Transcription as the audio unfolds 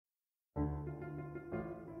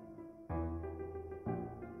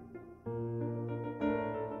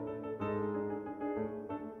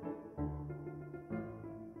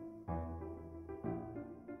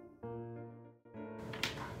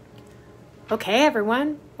Okay,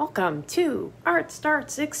 everyone, welcome to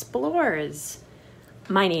ArtStarts Explores.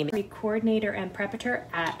 My name is Coordinator and Preparator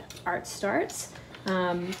at ArtStarts,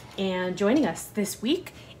 and joining us this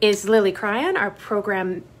week is Lily Cryan, our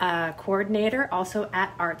Program Coordinator, also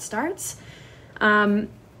at ArtStarts.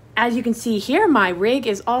 As you can see here, my rig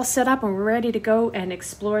is all set up and we're ready to go and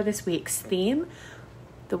explore this week's theme.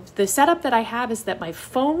 The setup that I have is that my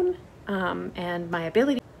phone and my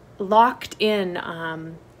ability locked in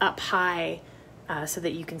up high so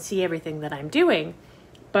that you can see everything that I'm doing,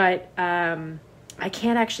 but I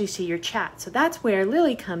can't actually see your chat. So that's where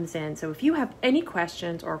Lily comes in. So if you have any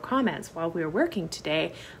questions or comments while we're working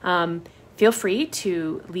today, feel free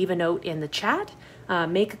to leave a note in the chat,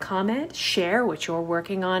 make a comment, share what you're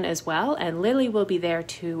working on as well, and Lily will be there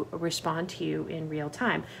to respond to you in real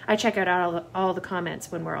time. I check out all the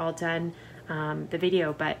comments when we're all done the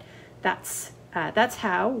video, but that's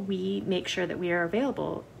how we make sure that we are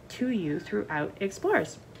available to you throughout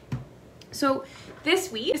Explores. So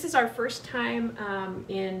this week, this is our first time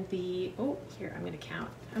in the, here, I'm going to count.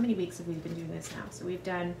 How many weeks have we been doing this now? So we've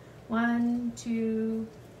done 1, 2,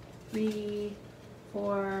 3,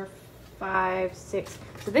 4, 5, 6.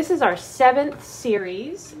 So this is our 7th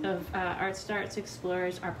series of ArtStarts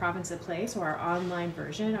Explores, our Province of Play, so our online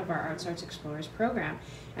version of our ArtStarts Explores program.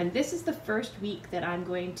 And this is the first week that I'm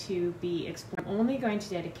going to be exploring. I'm only going to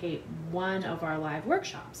dedicate one of our live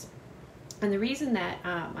workshops. And the reason that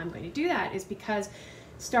I'm going to do that is because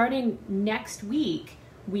starting next week,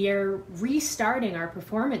 we are restarting our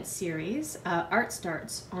performance series,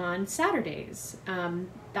 ArtStarts, on Saturdays.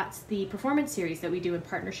 That's the performance series that we do in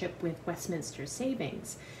partnership with Westminster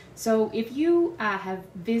Savings. So if you have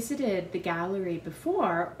visited the gallery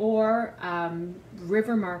before or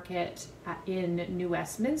River Market in New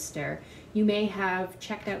Westminster, you may have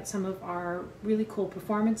checked out some of our really cool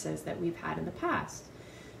performances that we've had in the past.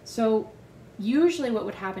 So usually what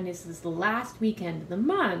would happen is the last weekend of the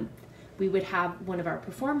month, we would have one of our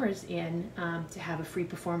performers in to have a free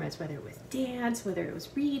performance, whether it was dance, whether it was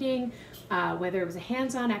reading, whether it was a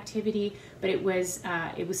hands-on activity, but it was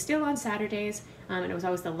still on Saturdays, and it was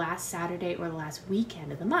always the last Saturday or the last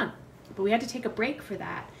weekend of the month. But we had to take a break for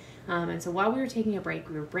that. And so while we were taking a break,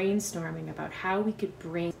 we were brainstorming about how we could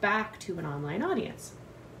bring back to an online audience.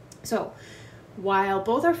 So while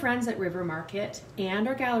both our friends at River Market and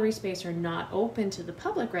our gallery space are not open to the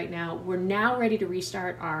public right now, we're now ready to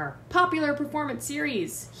restart our popular performance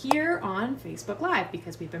series here on Facebook Live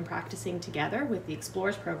because we've been practicing together with the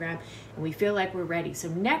Explores program and we feel like we're ready. So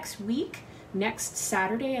next week, next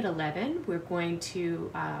Saturday at 11, we're going to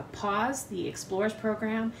pause the Explores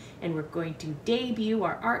program and we're going to debut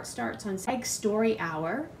our ArtStarts on Egg Story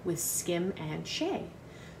Hour with Skim and Shay.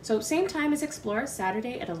 So same time as Explore,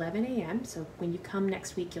 Saturday at 11 a.m. So when you come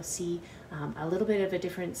next week, you'll see a little bit of a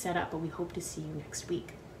different setup, but we hope to see you next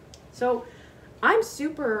week. So I'm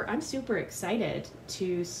super excited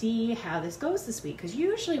to see how this goes this week, because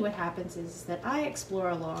usually what happens is that I explore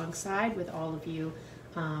alongside with all of you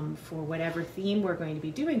for whatever theme we're going to be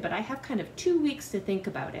doing, but I have kind of 2 weeks to think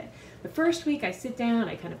about it. The first week I sit down,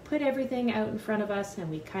 I kind of put everything out in front of us, and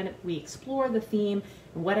we explore the theme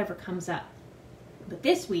and whatever comes up. But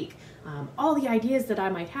this week, all the ideas that I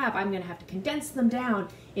might have, I'm going to have to condense them down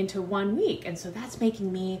into 1 week. And so that's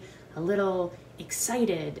making me a little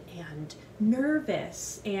excited and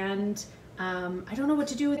nervous. And I don't know what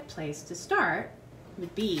to do with it. Place to start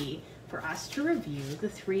would be for us to review the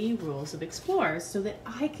 3 rules of Explores so that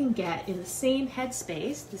I can get in the same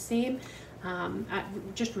headspace, the same,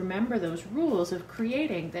 just remember those rules of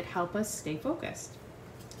creating that help us stay focused.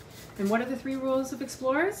 And what are the 3 rules of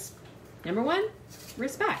Explores? Number 1,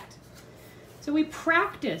 respect. So we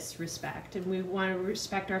practice respect and we want to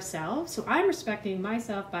respect ourselves. So I'm respecting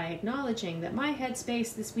myself by acknowledging that my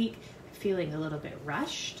headspace this week, I'm feeling a little bit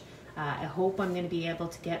rushed. I hope I'm going to be able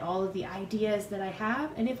to get all of the ideas that I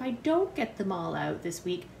have. And if I don't get them all out this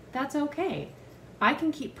week, that's okay. I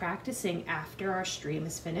can keep practicing after our stream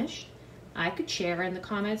is finished. I could share in the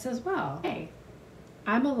comments as well. Hey,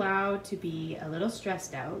 I'm allowed to be a little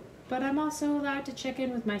stressed out, but I'm also allowed to check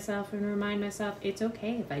in with myself and remind myself it's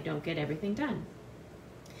okay if I don't get everything done.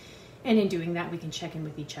 And in doing that, we can check in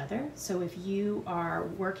with each other. So if you are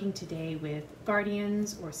working today with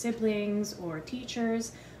guardians or siblings or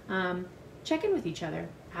teachers, check in with each other.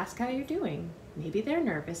 Ask how you're doing. Maybe they're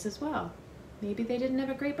nervous as well. Maybe they didn't have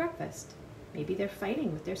a great breakfast. Maybe they're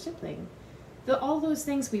fighting with their sibling. All those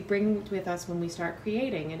things we bring with us when we start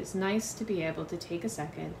creating, and it's nice to be able to take a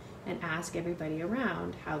second and ask everybody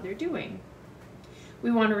around how they're doing.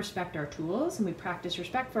 We want to respect our tools, and we practice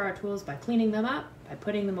respect for our tools by cleaning them up, by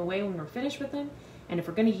putting them away when we're finished with them, And if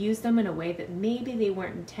we're going to use them in a way that maybe they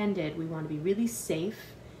weren't intended, we want to be really safe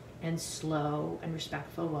and slow and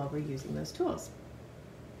respectful while we're using those tools.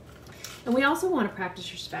 And we also want to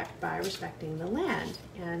practice respect by respecting the land.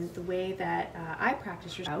 And the way that I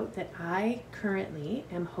practice respect, that I currently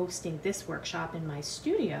am hosting this workshop in my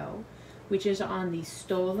studio, which is on the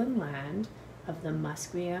stolen land of the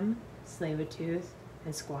Musqueam, Tsleil-Waututh,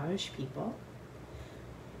 and Squamish people.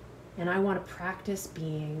 And I want to practice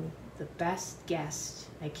being the best guest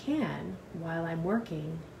I can while I'm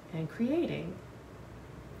working and creating.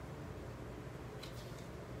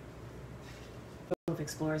 Of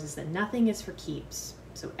Explores is that nothing is for keeps.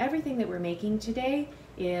 So everything that we're making today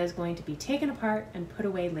is going to be taken apart and put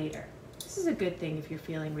away later. This is a good thing if you're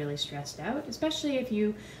feeling really stressed out, especially if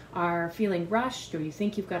you are feeling rushed or you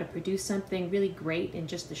think you've got to produce something really great in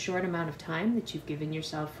just the short amount of time that you've given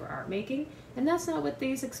yourself for art making. And that's not what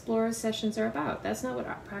these Explorers sessions are about. That's not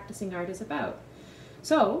what practicing art is about.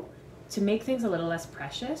 So to make things a little less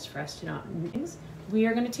precious, for us to not move things, we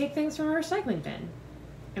are going to take things from a recycling bin.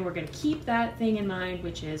 And we're going to keep that thing in mind,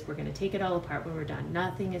 which is we're going to take it all apart when we're done.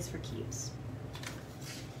 Nothing is for keeps.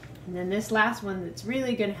 And then this last one that's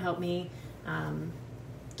really going to help me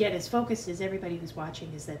get as focused as everybody who's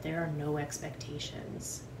watching is that there are no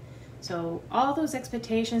expectations. So all those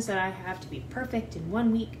expectations that I have to be perfect in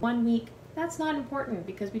 1 week, that's not important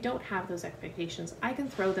because we don't have those expectations. I can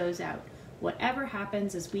throw those out. Whatever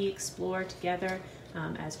happens as we explore together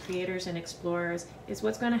as creators and explorers is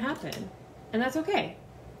what's going to happen. And that's okay.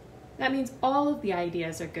 That means all of the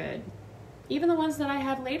ideas are good, even the ones that I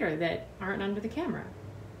have later that aren't under the camera.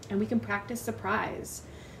 And we can practice surprise.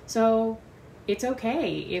 So it's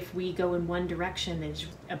okay if we go in one direction and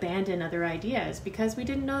abandon other ideas because we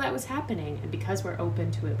didn't know that was happening. And because we're open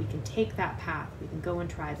to it, we can take that path. We can go and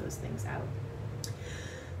try those things out.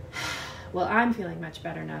 Well, I'm feeling much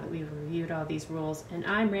better now that we've reviewed all these rules, and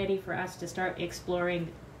I'm ready for us to start exploring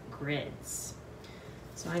grids.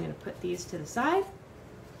 So I'm going to put these to the side.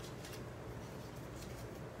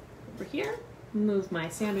 Over here, move my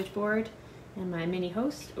sandwich board and my mini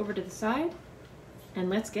host over to the side, and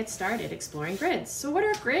let's get started exploring grids. So what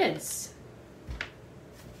are grids?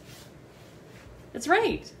 That's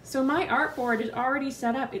right. So my artboard is already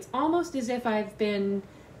set up. It's almost as if I've been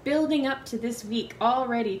building up to this week all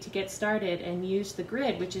ready to get started and use the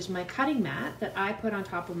grid, which is my cutting mat that I put on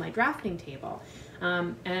top of my drafting table.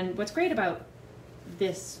 And what's great about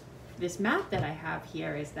this mat that I have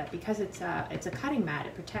here is that because it's a cutting mat,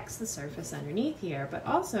 it protects the surface underneath here, but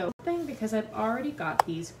also because I've already got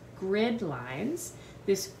these grid lines,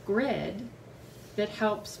 this grid that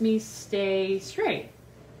helps me stay straight.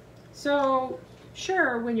 So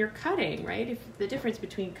sure, when you're cutting, right, if the difference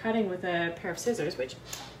between cutting with a pair of scissors, which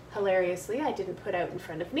hilariously I didn't put out in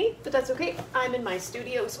front of me, but that's okay. I'm in my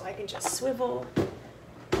studio, so I can just swivel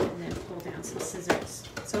and then pull down some scissors.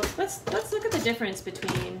 So let's look at the difference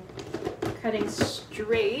between cutting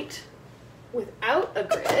straight without a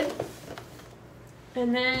grid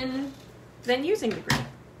and then using the grid.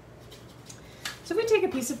 So we take a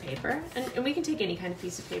piece of paper, and we can take any kind of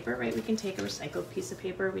piece of paper, right? We can take a recycled piece of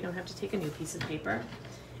paper. We don't have to take a new piece of paper.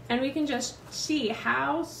 And we can just see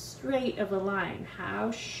how straight of a line,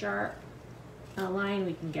 how sharp a line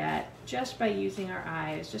we can get just by using our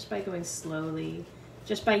eyes, just by going slowly,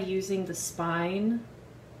 just by using the spine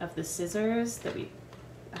of the scissors that we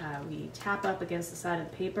tap up against the side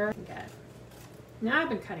of the paper. Okay. Now I've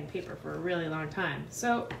been cutting paper for a really long time,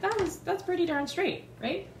 so that's pretty darn straight,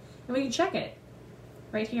 right? And we can check it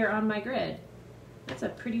right here on my grid. That's a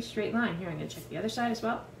pretty straight line. Here, I'm going to check the other side as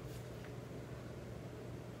well.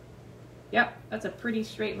 Yep, that's a pretty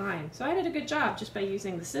straight line. So I did a good job just by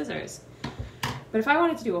using the scissors. But if I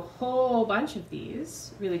wanted to do a whole bunch of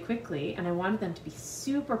these really quickly, and I wanted them to be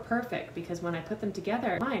super perfect because when I put them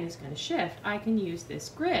together, the line is going to shift, I can use this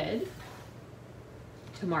grid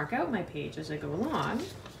to mark out my page as I go along.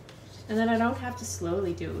 And then I don't have to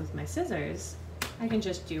slowly do it with my scissors. I can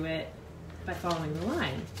just do it by following the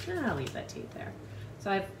line. And I'll leave that tape there.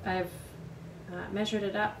 So I've measured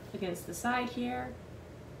it up against the side here.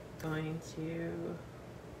 Going to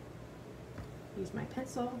use my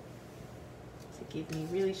pencil to give me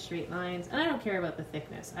really straight lines. And I don't care about the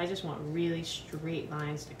thickness. I just want really straight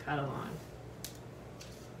lines to cut along.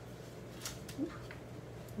 Oof.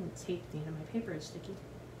 Let's see, the end of my paper is sticky.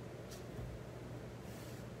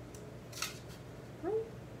 Right.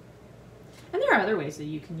 And there are other ways that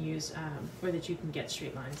you can use, or that you can get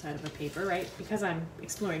straight lines out of a paper, right? Because I'm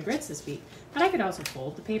exploring grids this week. But I could also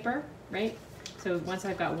fold the paper, right? So once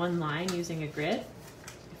I've got one line using a grid,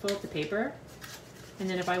 I fold the paper. And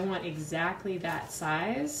then if I want exactly that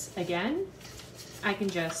size again, I can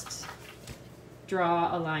just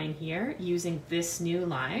draw a line here using this new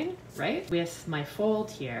line, right, with my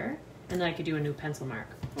fold here, and then I could do a new pencil mark.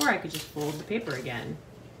 Or I could just fold the paper again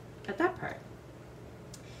at that part.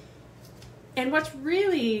 And what's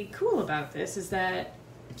really cool about this is that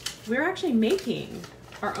we're actually making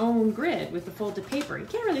our own grid with the folded paper. You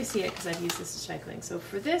can't really see it because I've used this recycling. So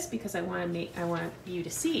for this, because I want you to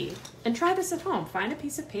see, and try this at home. Find a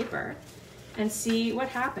piece of paper and see what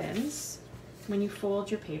happens when you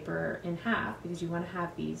fold your paper in half, because you want to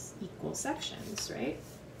have these equal sections, right?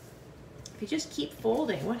 If you just keep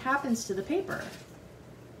folding, what happens to the paper?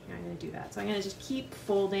 Here, I'm going to do that. So I'm going to just keep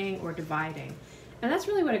folding or dividing. And that's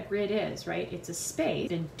really what a grid is, right? It's a space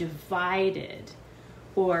been divided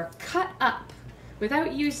or cut up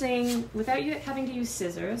without you having to use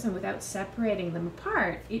scissors and without separating them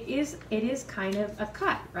apart. It is kind of a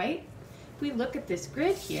cut, right? If we look at this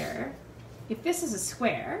grid here, if this is a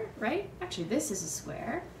square, right? Actually, this is a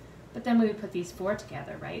square, but then we would put these four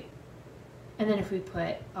together, right? And then if we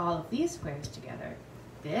put all of these squares together,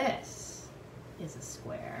 this is a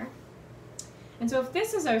square. And so if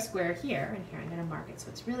this is our square here, and here I'm going to mark it so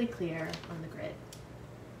it's really clear on the grid.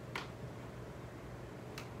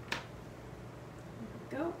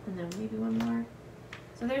 There we go, and then maybe one more.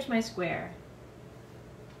 So there's my square.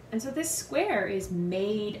 And so this square is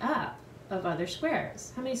made up of other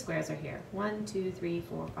squares. How many squares are here? 1, 2, 3,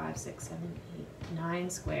 4, 5, 6, 7, 8, 9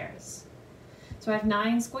 squares. So I have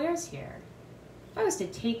 9 squares here. If I was to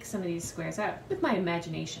take some of these squares out, with my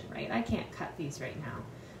imagination, right? I can't cut these right now.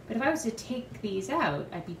 But if I was to take these out,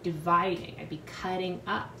 I'd be dividing, I'd be cutting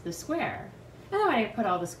up the square. And then I'd put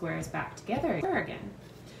all the squares back together again.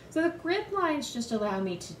 So the grid lines just allow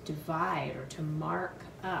me to divide or to mark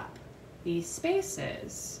up these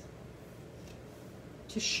spaces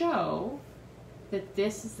to show that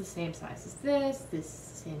this is the same size as this is the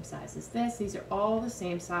same size as this. These are all the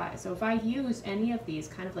same size. So if I use any of these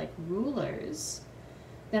kind of like rulers,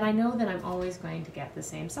 then I know that I'm always going to get the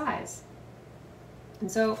same size.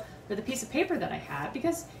 And so for the piece of paper that I have,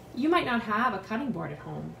 because you might not have a cutting board at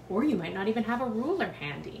home, or you might not even have a ruler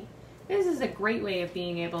handy, this is a great way of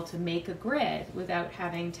being able to make a grid without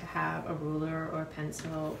having to have a ruler or a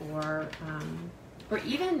pencil or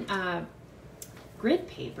even grid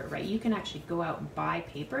paper, right? You can actually go out and buy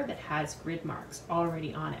paper that has grid marks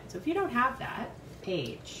already on it. So if you don't have that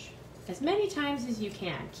page, as many times as you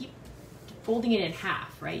can, keep folding it in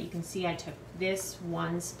half, right? You can see I took this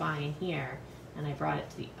one spine here and I brought it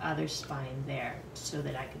to the other spine there so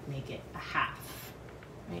that I could make it a half,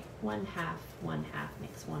 right? One half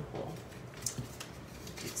makes one whole.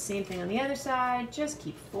 Do the same thing on the other side, just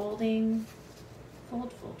keep folding,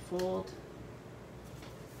 fold, fold, fold.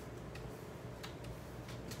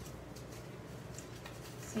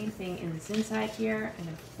 Same thing in this inside here. I'm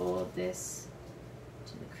going to fold this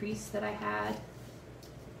to the crease that I had.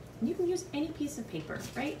 And you can use any piece of paper,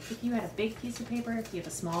 right? If you had a big piece of paper, if you have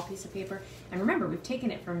a small piece of paper. And remember, we've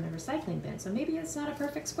taken it from the recycling bin, so maybe it's not a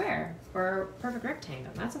perfect square or a perfect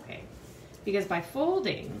rectangle. That's okay. Because by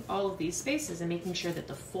folding all of these spaces and making sure that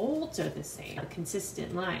the folds are the same,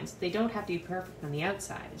 consistent lines, they don't have to be perfect on the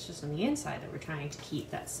outside. It's just on the inside that we're trying to keep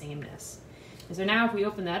that sameness. And so now if we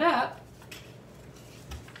open that up,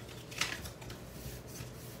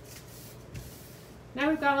 now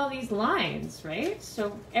we've got all these lines, right?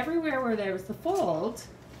 So everywhere where there was the fold,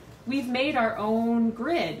 we've made our own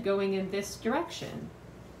grid going in this direction.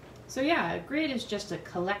 So yeah, a grid is just a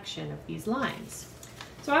collection of these lines.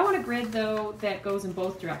 So I want a grid though that goes in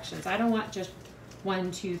both directions. I don't want just 1,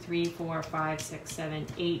 2, 3, 4, 5, 6, 7,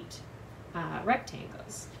 8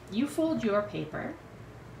 rectangles. You fold your paper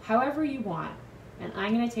however you want, and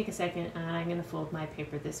I'm going to take a second and I'm going to fold my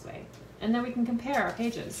paper this way. And then we can compare our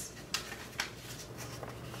pages.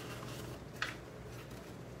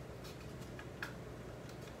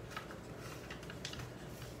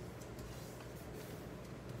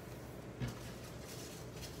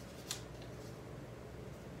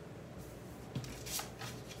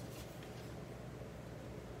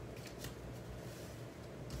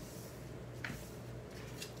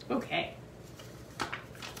 Okay.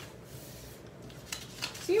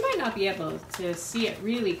 So you might not be able to see it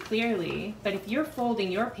really clearly, but if you're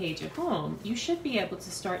folding your page at home, you should be able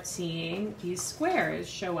to start seeing these squares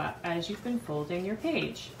show up as you've been folding your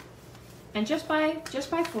page. And just by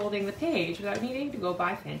folding the page, without needing to go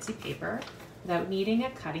buy fancy paper, without needing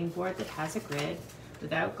a cutting board that has a grid,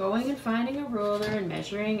 without going and finding a ruler and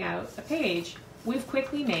measuring out a page, we've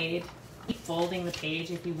quickly made folding the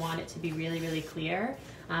page if you want it to be really, really clear.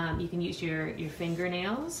 You can use your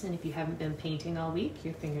fingernails, and if you haven't been painting all week,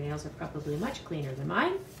 your fingernails are probably much cleaner than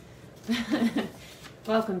mine.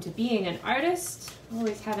 Welcome to being an artist,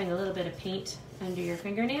 always having a little bit of paint under your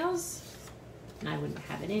fingernails, and I wouldn't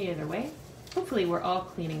have it any other way. Hopefully we're all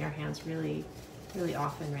cleaning our hands really, really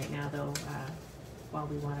often right now though, while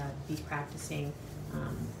we want to be practicing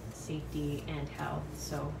safety and health.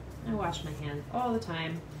 So I wash my hands all the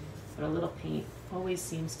time, but a little paint always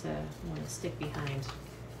seems to want to stick behind,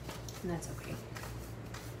 and that's okay.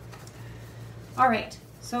 All right,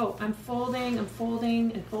 so I'm folding and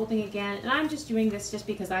folding again, and I'm just doing this just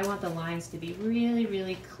because I want the lines to be really,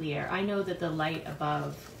 really clear. I know that the light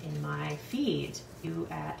above in my feed, you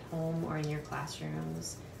at home or in your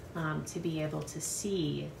classrooms, to be able to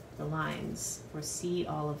see the lines or see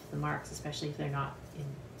all of the marks, especially if they're not in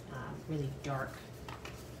really dark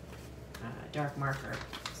marker.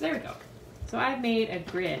 So there we go. So I've made a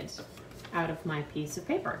grid out of my piece of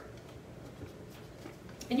paper.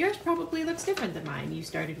 And yours probably looks different than mine. You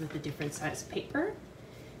started with a different size paper.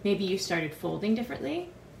 Maybe you started folding differently.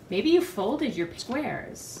 Maybe you folded your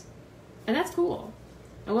squares. And that's cool.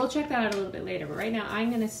 And we'll check that out a little bit later, but right now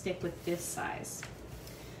I'm gonna stick with this size.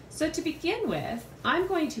 So to begin with, I'm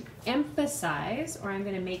going to emphasize, or I'm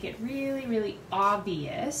gonna make it really, really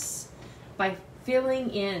obvious by filling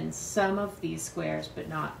in some of these squares, but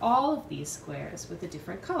not all of these squares, with a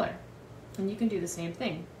different color. And you can do the same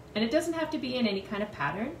thing. And it doesn't have to be in any kind of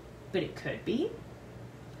pattern, but it could be.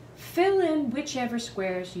 Fill in whichever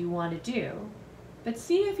squares you want to do, but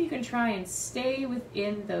see if you can try and stay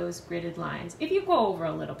within those gridded lines. If you go over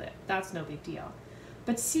a little bit, that's no big deal.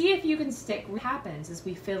 But see if you can stick what happens as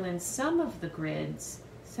we fill in some of the grids,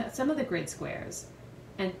 some of the grid squares,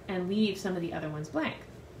 and leave some of the other ones blank.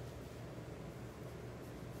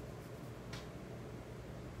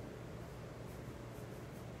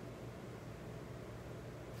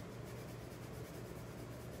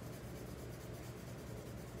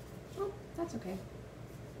 That's okay,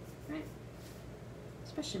 right?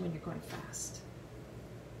 Especially when you're going fast.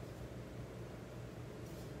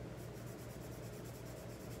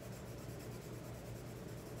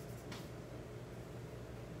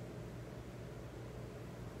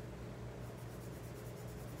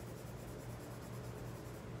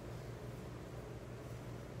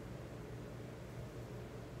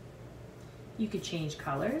 You could change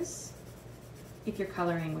colors if you're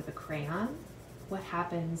coloring with a crayon. What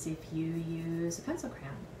happens if you use a pencil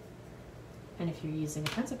crayon? And if you're using a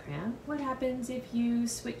pencil crayon, what happens if you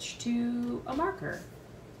switch to a marker?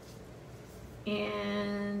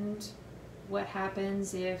 And what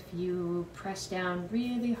happens if you press down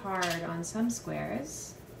really hard on some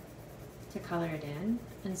squares to color it in,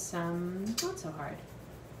 and some not so hard?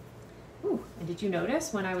 Ooh, and did you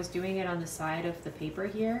notice when I was doing it on the side of the paper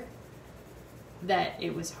here that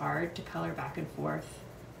it was hard to color back and forth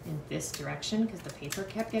in this direction because the paper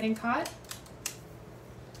kept getting caught?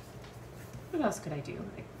 What else could I do?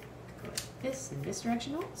 I could go like this in this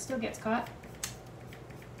direction. Oh, it still gets caught.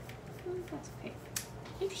 Oh, that's okay.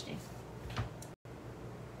 Interesting.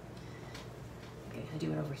 Okay, I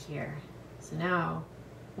do it over here. So now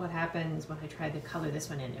what happens when I try to color this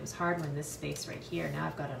one in? It was hard when this space right here. Now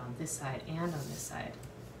I've got it on this side and on this side.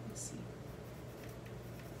 Let's see.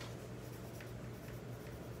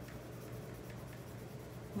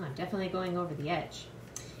 Well, I'm definitely going over the edge.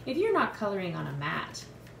 If you're not coloring on a mat,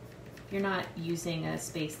 if you're not using a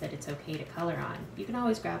space that it's okay to color on, you can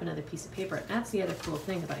always grab another piece of paper. And that's the other cool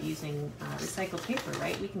thing about using recycled paper,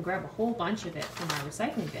 right? We can grab a whole bunch of it from our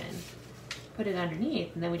recycling bin, put it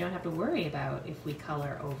underneath, and then we don't have to worry about if we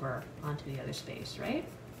color over onto the other space, right?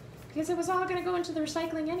 Because it was all going to go into the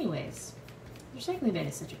recycling anyways. The recycling bin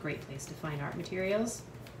is such a great place to find art materials.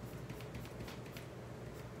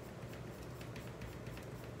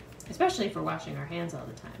 Especially for washing our hands all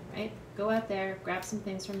the time, right? Go out there, grab some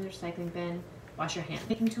things from the recycling bin, wash your hands.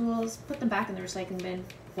 Making tools, put them back in the recycling bin,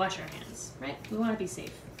 wash our hands, right? We want to be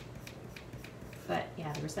safe. But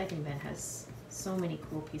yeah, the recycling bin has so many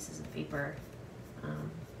cool pieces of paper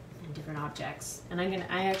and different objects. And I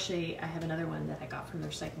have another one that I got from the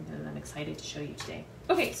recycling bin that I'm excited to show you today.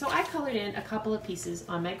 Okay, so I colored in a couple of pieces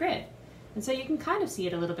on my grid. And so you can kind of see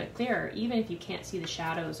it a little bit clearer, even if you can't see the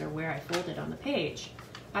shadows or where I folded on the page.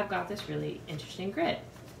 I've got this really interesting grid.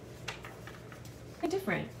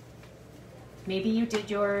 Different. Maybe you did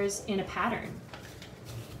yours in a pattern.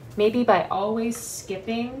 Maybe by always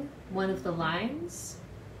skipping one of the lines,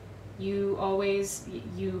 you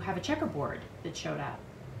have a checkerboard that showed up.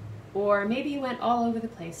 Or maybe you went all over the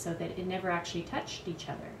place so that it never actually touched each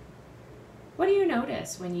other. What do you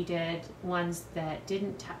notice when you did ones that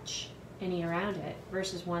didn't touch any around it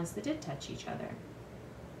versus ones that did touch each other?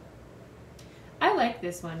 I like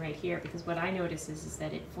this one right here because what I notice is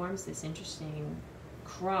that it forms this interesting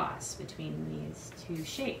cross between these two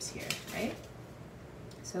shapes here, right?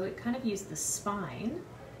 So it kind of used the spine,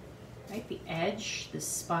 right? The edge, the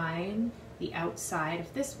spine, the outside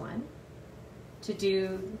of this one to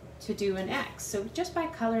do an X. So just by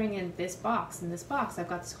coloring in this box, I've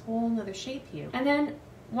got this whole other shape here. And then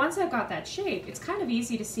once I've got that shape, it's kind of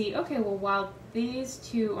easy to see, okay, well, while these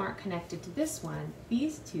two aren't connected to this one,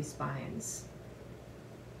 these two spines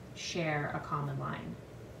share a common line.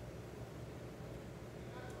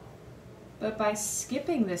 But by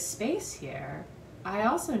skipping this space here, I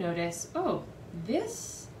also notice, oh,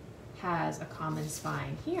 this has a common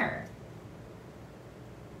spine here.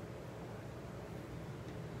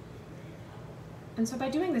 And so by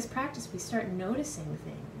doing this practice, we start noticing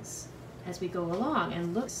things as we go along,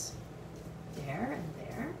 and looks there and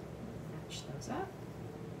there, match those up.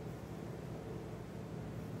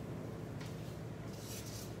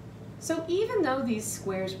 So even though these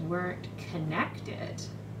squares weren't connected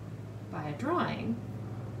by a drawing,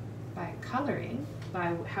 by coloring,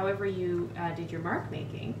 by however you did your mark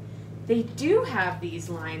making, they do have these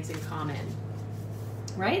lines in common,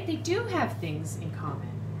 right? They do have things in common,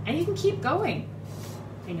 and you can keep going.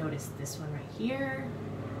 I noticed this one right here.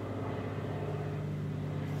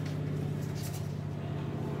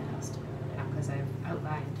 Because I've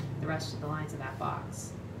outlined the rest of the lines of that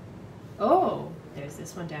box. Oh, there's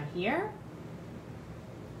this one down here.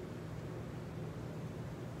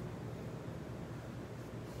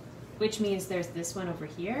 Which means there's this one over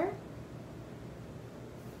here.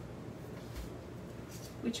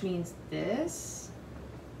 Which means this.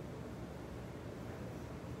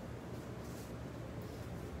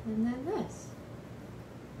 And then this.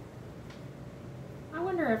 I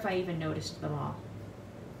wonder if I even noticed them all.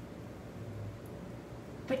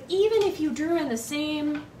 But even if you drew in the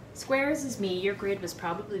same squares as me, your grid was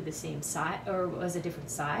probably the same size, or was a different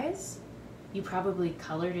size. You probably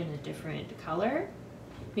colored in a different color.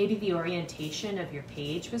 Maybe the orientation of your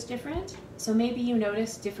page was different. So maybe you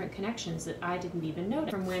noticed different connections that I didn't even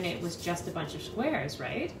notice from when it was just a bunch of squares,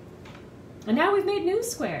 right? And now we've made new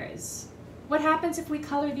squares. What happens if we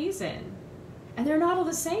color these in? And they're not all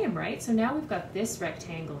the same, right? So now we've got this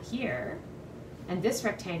rectangle here and this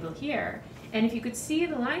rectangle here. And if you could see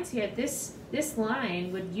the lines here, this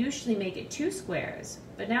line would usually make it 2 squares,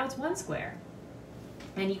 but now it's 1 square.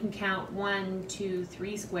 And you can count 1, 2,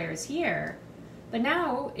 3 squares here, but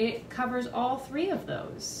now it covers all 3 of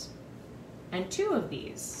those and 2 of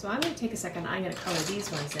these. So I'm going to take a second, I'm going to color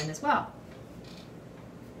these ones in as well.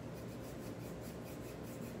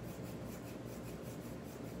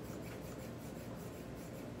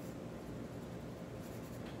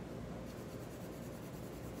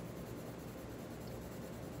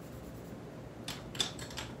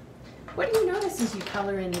 What do you notice as you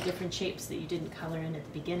color in the different shapes that you didn't color in at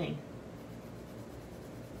the beginning?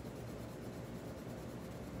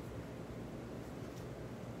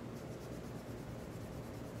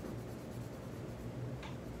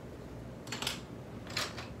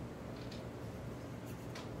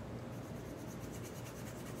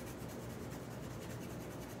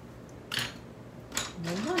 And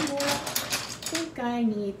then one more. I think I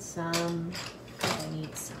need some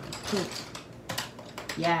pink.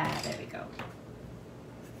 Yeah, there we go.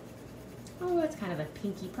 Oh, it's kind of a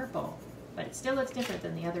pinky purple, but it still looks different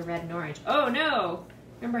than the other red and orange. Oh no!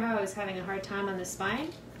 Remember how I was having a hard time on the spine?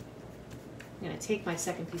 I'm gonna take my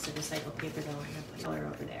second piece of recycled paper though and I'm gonna put color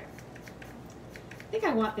over there. I think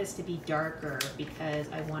I want this to be darker because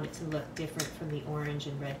I want it to look different from the orange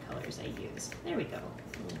and red colors I used. There we go.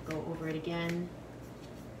 I'm gonna go over it again.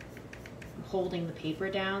 I'm holding the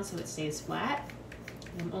paper down so it stays flat.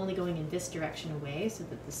 I'm only going in this direction away so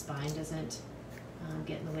that the spine doesn't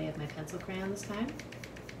get in the way of my pencil crayon this time.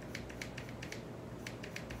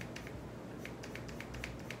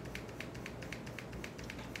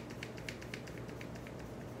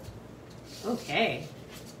 Okay.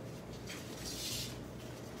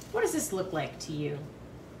 What does this look like to you?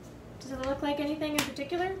 Does it look like anything in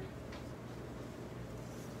particular?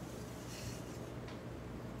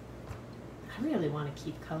 I really want to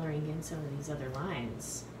keep coloring in some of these other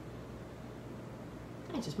lines.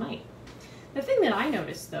 I just might. The thing that I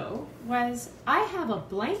noticed though was I have a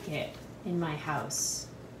blanket in my house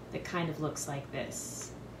that kind of looks like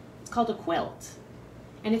this. It's called a quilt,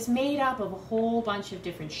 and it's made up of a whole bunch of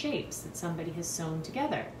different shapes that somebody has sewn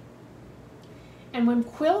together. And when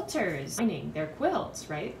quilters lining their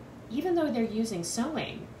quilts, right, even though they're using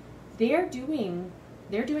sewing, they're doing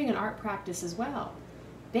an art practice as well.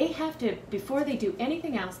 They have to, before they do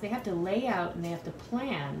anything else, they have to lay out and they have to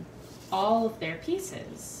plan all of their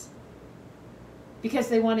pieces because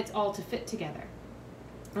they want it all to fit together.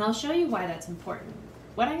 And I'll show you why that's important.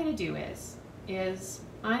 What I'm going to do is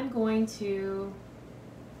I'm going to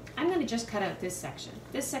I'm going to just cut out this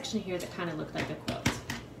section here that kind of looked like a quilt.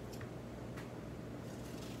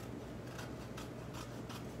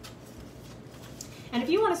 And if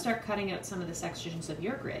you want to start cutting out some of the sections of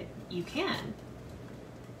your grid, you can,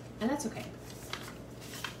 and that's okay.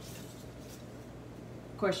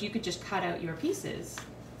 Of course, you could just cut out your pieces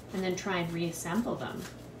and then try and reassemble them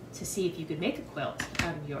to see if you could make a quilt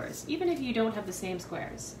out of yours, even if you don't have the same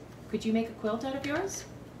squares. Could you make a quilt out of yours?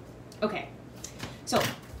 Okay, so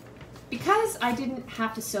because I didn't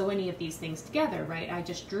have to sew any of these things together, right? I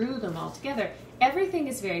just drew them all together. Everything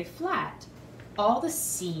is very flat. All the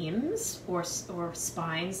seams or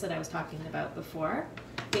spines that I was talking about before,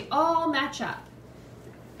 they all match up.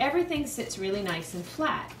 Everything sits really nice and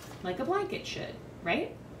flat, like a blanket should,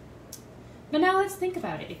 right? But now let's think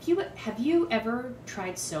about it. Have you ever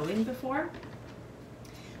tried sewing before?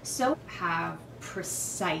 Sew have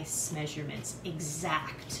precise measurements,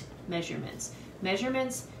 exact measurements,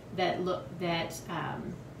 measurements that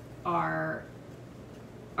are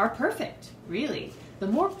perfect, really. The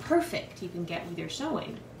more perfect you can get with your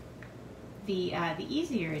sewing, the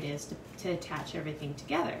easier it is to attach everything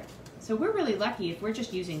together. So we're really lucky if we're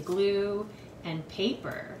just using glue and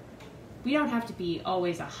paper. We don't have to be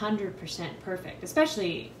always 100% perfect,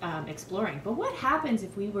 especially exploring. But what happens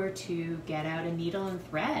if we were to get out a needle and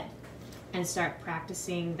thread and start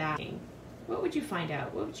practicing that? What would you find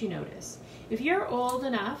out? What would you notice? If you're old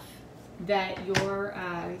enough that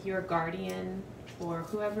your guardian or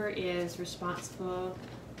whoever is responsible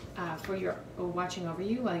for watching over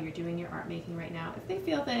you while you're doing your art making right now, if they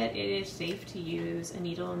feel that it is safe to use a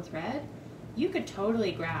needle and thread, you could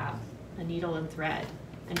totally grab a needle and thread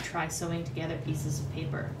and try sewing together pieces of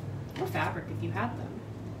paper or fabric if you had them.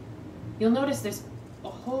 You'll notice there's a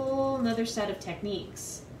whole nother set of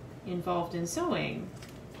techniques involved in sewing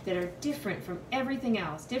that are different from everything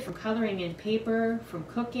else, different from coloring in paper, from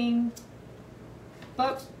cooking,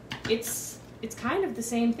 but it's kind of the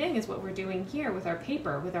same thing as what we're doing here with our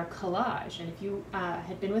paper, with our collage. And if you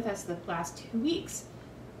had been with us the last 2 weeks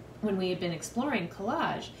when we had been exploring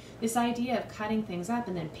collage, this idea of cutting things up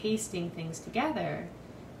and then pasting things together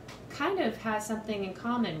kind of has something in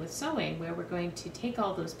common with sewing, where we're going to take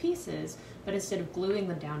all those pieces, but instead of gluing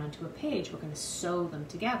them down onto a page, we're going to sew them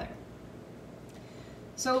together.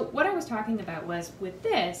 So what I was talking about was, with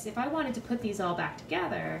this, if I wanted to put these all back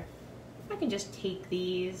together, I can just take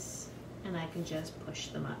these and I can just push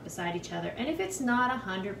them up beside each other. And if it's not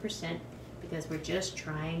 100%, because we're just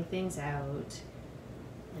trying things out,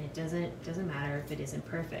 and it doesn't matter if it isn't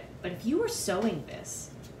perfect. But if you were sewing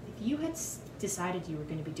this, if you had decided you were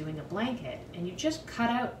going to be doing a blanket and you just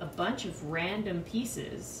cut out a bunch of random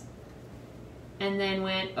pieces and then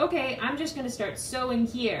went, okay, I'm just going to start sewing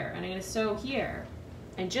here and I'm going to sew here,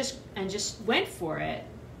 and just went for it,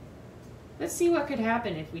 let's see what could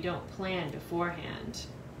happen if we don't plan beforehand,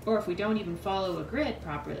 or if we don't even follow a grid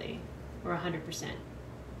properly, or 100%. There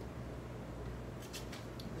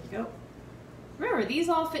we go. Remember, these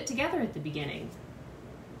all fit together at the beginning.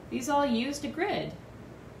 These all used a grid.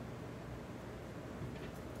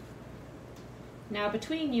 Now,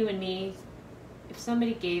 between you and me, if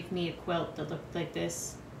somebody gave me a quilt that looked like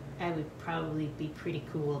this, I would probably be pretty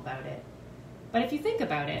cool about it. But if you think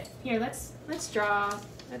about it, here, let's draw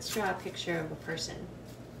a picture of a person.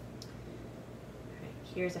 All right,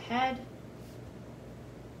 here's a head,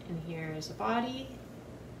 and here's a body,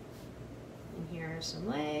 and here are some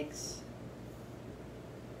legs,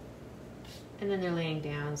 and then they're laying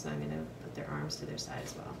down, so I'm going to put their arms to their side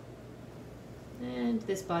as well. And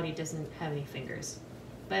this body doesn't have any fingers,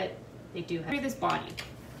 but they do have this body.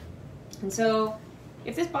 And so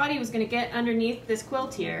if this body was going to get underneath this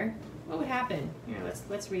quilt here, what would happen? Here,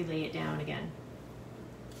 let's relay it down again.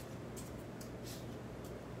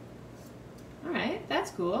 All right,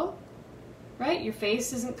 that's cool. Right, your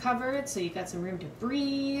face isn't covered, so you've got some room to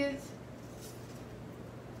breathe.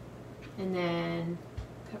 And then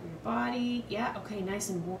cover your body. Yeah, okay, nice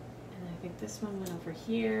and warm. And I think this one went over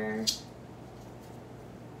here.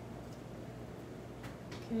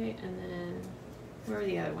 Okay, and then where are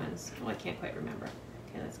the other ones? Oh, I can't quite remember.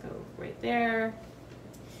 Okay, let's go right there.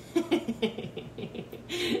 Do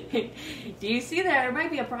you see that? There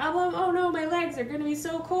might be a problem. Oh no, my legs are going to be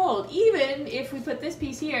so cold, even if we put this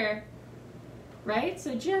piece here, right?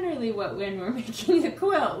 So generally when we're making a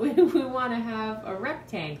quilt, we want to have a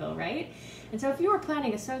rectangle, right? And so if you were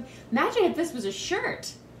planning imagine if this was a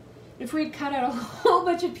shirt. If we'd cut out a whole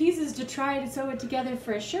bunch of pieces to try to sew it together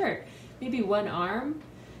for a shirt. Maybe one arm.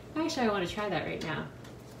 Actually, I want to try that right now.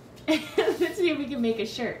 Let's see if we can make a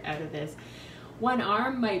shirt out of this. One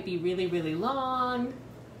arm might be really, really long.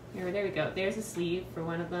 There we go. There's a sleeve for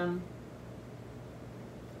one of them.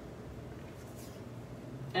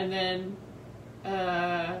 And then,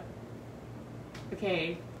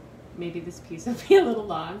 okay, maybe this piece will be a little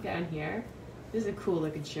long down here. This is a cool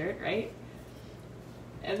looking shirt, right?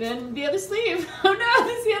 And then the other sleeve. Oh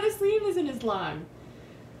no, the other sleeve isn't as long.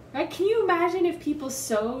 Right? Can you imagine if people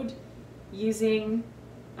sewed using,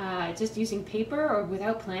 just using paper, or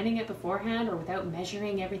without planning it beforehand, or without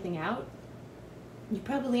measuring everything out? You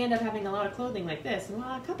probably end up having a lot of clothing like this, and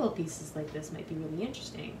well, a couple of pieces like this might be really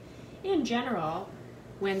interesting. In general,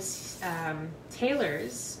 when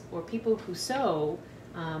tailors or people who sew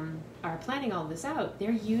are planning all this out,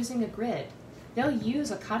 they're using a grid. They'll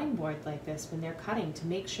use a cutting board like this when they're cutting to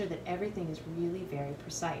make sure that everything is really very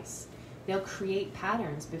precise. They'll create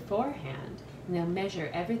patterns beforehand, and they'll measure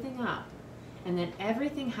everything up, and then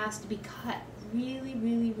everything has to be cut really,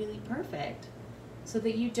 really, really perfect, so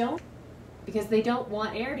that you don't, because they don't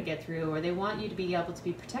want air to get through, or they want you to be able to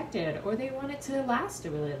be protected, or they want it to last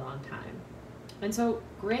a really long time. And so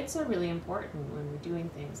grids are really important when we're doing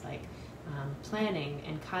things like planning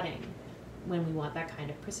and cutting, when we want that kind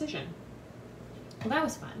of precision. Well, that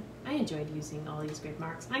was fun. I enjoyed using all these grid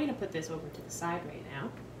marks. I'm going to put this over to the side right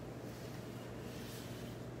now.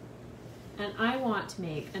 And I want to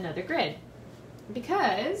make another grid.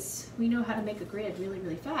 Because we know how to make a grid really,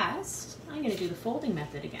 really fast, I'm going to do the folding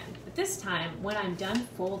method again. But this time, when I'm done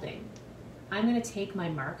folding, I'm going to take my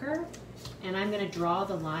marker and I'm going to draw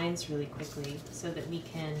the lines really quickly so that we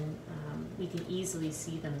can easily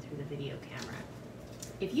see them through the video camera.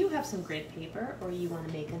 If you have some grid paper, or you want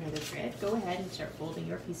to make another grid, go ahead and start folding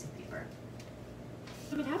your piece of paper.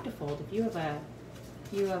 You don't have to fold. If you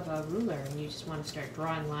have a ruler and you just want to start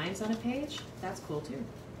drawing lines on a page, that's cool too.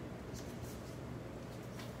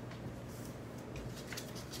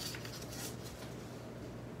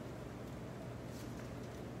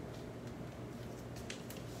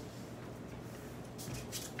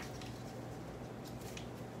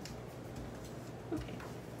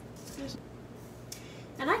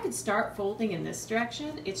 And I could start folding in this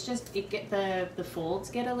direction. It's just the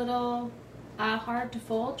folds get a little hard to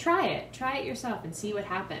fold. Try it yourself and see what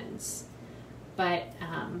happens. But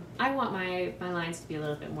I want my lines to be a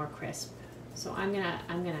little bit more crisp, so I'm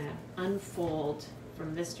gonna unfold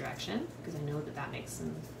from this direction, because I know that makes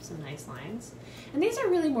some nice lines. And these are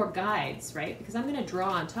really more guides, right? Because I'm gonna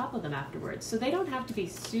draw on top of them afterwards, so they don't have to be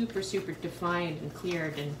super defined and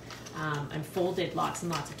cleared and folded lots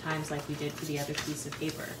and lots of times like we did for the other piece of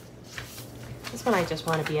paper. This one I just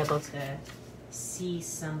want to be able to see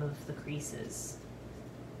some of the creases.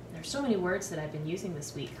 There's so many words that I've been using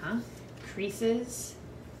this week, huh? Creases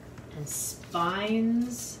and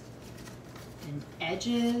spines and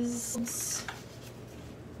edges,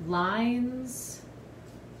 lines,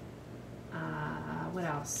 what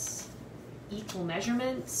else? Equal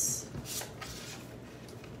measurements.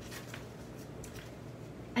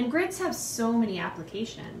 And grids have so many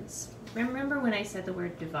applications. Remember when I said the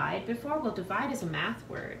word divide before? Well, divide is a math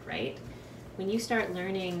word, right? When you start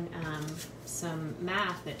learning some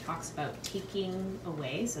math that talks about taking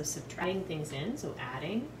away, so subtracting things in, so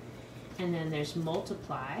adding, and then there's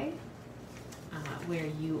multiply, where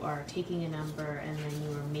you are taking a number and then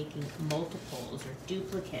you are making multiples or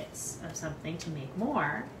duplicates of something to make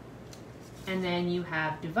more. And then you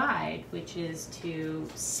have divide, which is to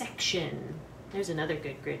section. There's another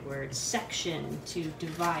good grid word, section, to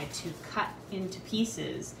divide, to cut into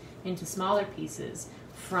pieces, into smaller pieces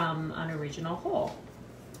from an original whole.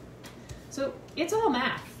 So it's all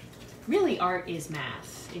math. Really, art is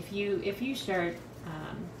math. If you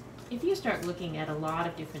start looking at a lot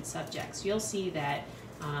of different subjects, you'll see that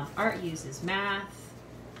art uses math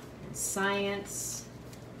and science.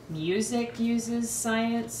 Music uses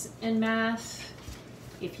science and math.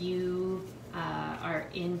 If you are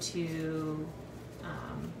into,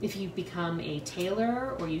 if you become a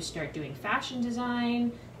tailor or you start doing fashion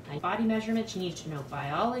design, body measurements, you need to know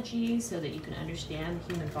biology so that you can understand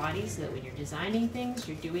the human body, so that when you're designing things,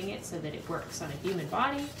 you're doing it so that it works on a human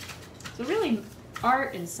body. So really,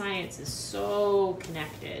 art and science is so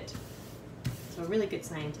connected. So a really good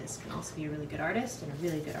scientist can also be a really good artist, and a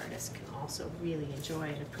really good artist can also really enjoy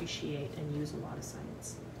and appreciate and use a lot of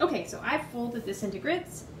science. Okay, so I've folded this into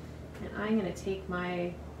grids, and I'm going to take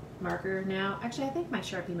my marker now. Actually, I think my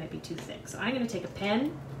Sharpie might be too thick, so I'm going to take a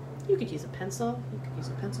pen. You could use a pencil, you could use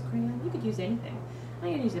a pencil crayon, you could use anything. I'm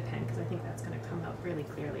going to use a pen because I think that's going to come out really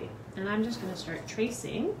clearly. And I'm just going to start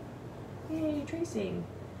tracing, tracing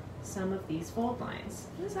some of these fold lines.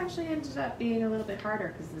 This actually ended up being a little bit harder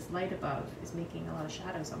because this light above is making a lot of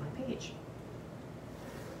shadows on my page.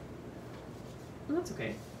 And that's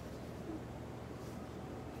okay.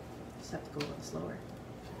 Just have to go a little slower.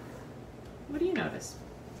 What do you notice?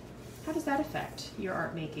 How does that affect your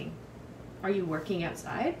art making? Are you working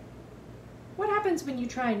outside? What happens when you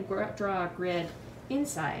try and draw a grid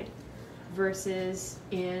inside versus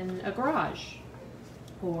in a garage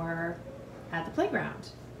or at the playground?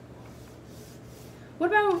 What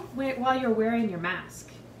about while you're wearing your mask?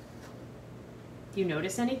 Do you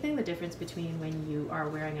notice anything, the difference between when you are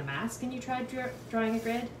wearing a mask and you try drawing a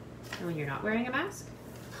grid and when you're not wearing a mask?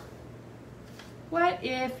 What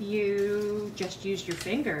if you just used your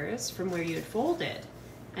fingers from where you had folded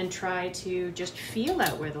and try to just feel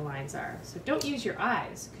out where the lines are? So don't use your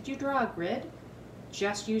eyes. Could you draw a grid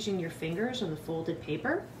just using your fingers on the folded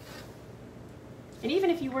paper? And even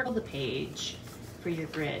if you were on the page for your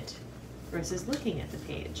grid versus looking at the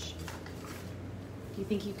page, do you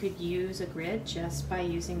think you could use a grid just by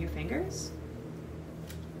using your fingers?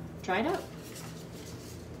 Try it out.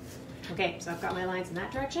 Okay, so I've got my lines in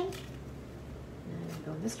that direction. And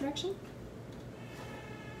go in this direction.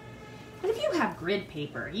 And if you have grid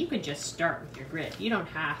paper, you can just start with your grid. You don't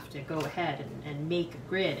have to go ahead and make a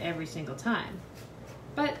grid every single time.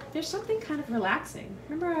 But there's something kind of relaxing.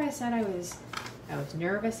 Remember how I said I was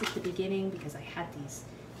nervous at the beginning because I had these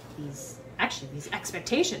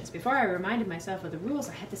expectations. Before I reminded myself of the rules,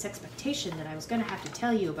 I had this expectation that I was going to have to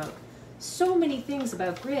tell you about so many things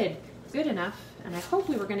about grid good enough, and I hope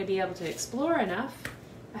we were going to be able to explore enough.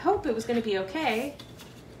 I hope it was going to be okay.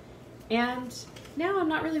 And now I'm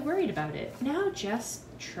not really worried about it. Now just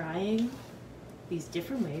trying these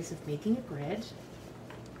different ways of making a grid,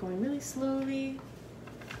 going really slowly,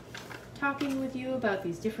 talking with you about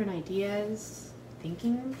these different ideas,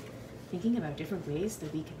 thinking about different ways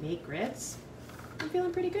that we could make grids. I'm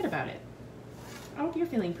feeling pretty good about it. I hope you're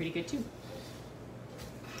feeling pretty good too.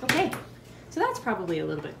 Okay, so that's probably a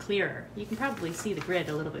little bit clearer. You can probably see the grid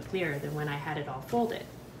a little bit clearer than when I had it all folded.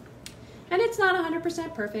 And it's not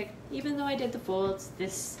 100% perfect, even though I did the folds.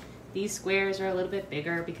 These squares are a little bit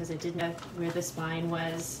bigger because I didn't know where the spine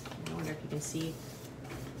was. I wonder if you can see.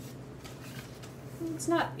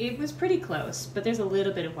 It was pretty close, but there's a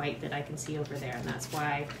little bit of white that I can see over there, and that's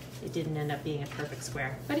why it didn't end up being a perfect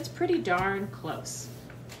square. But it's pretty darn close.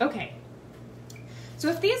 Okay, so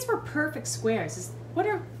if these were perfect squares, what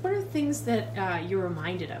are things that you're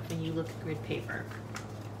reminded of when you look at grid paper?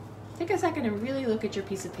 Take a second and really look at your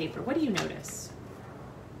piece of paper. What do you notice?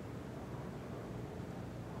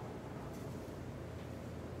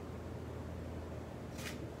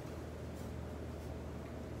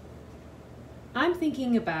 I'm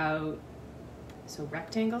thinking about, so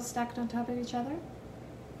rectangles stacked on top of each other.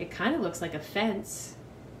 It kind of looks like a fence.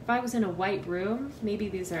 If I was in a white room, maybe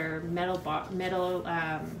these are metal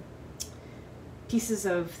pieces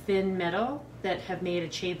of thin metal that have made a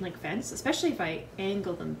chain link fence, especially if I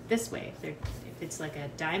angle them this way. If it's like a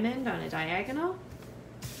diamond on a diagonal.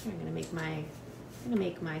 I'm gonna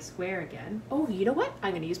make my square again. Oh, you know what?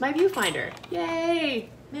 I'm gonna use my viewfinder. Yay!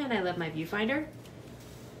 Man, I love my viewfinder.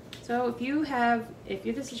 So if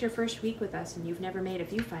this is your first week with us and you've never made a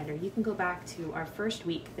viewfinder, you can go back to our first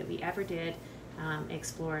week that we ever did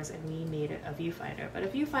Explores, and we made a viewfinder. But a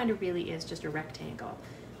viewfinder really is just a rectangle.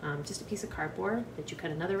 Just a piece of cardboard that you cut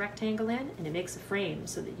another rectangle in, and it makes a frame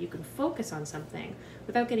so that you can focus on something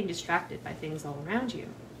without getting distracted by things all around you.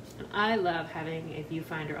 And I love having a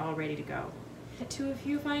viewfinder all ready to go. To a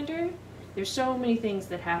viewfinder, there's so many things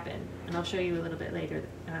that happen, and I'll show you a little bit later.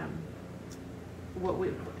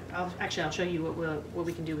 I'll show you what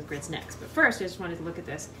we can do with grids next. But first, I just wanted to look at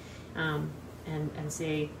this and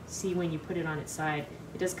see when you put it on its side,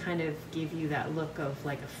 it does kind of give you that look of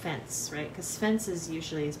like a fence, right? Because fences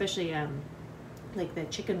usually, especially like the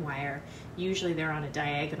chicken wire, usually they're on a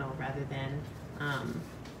diagonal rather than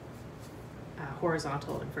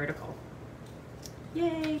horizontal and vertical.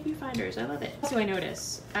 Yay, viewfinders, I love it. What do I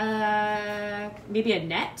notice? Maybe a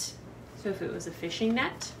net. So if it was a fishing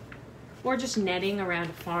net, or just netting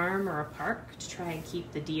around a farm or a park to try and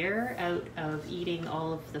keep the deer out of eating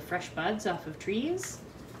all of the fresh buds off of trees.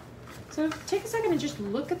 So take a second and just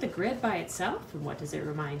look at the grid by itself, and what does it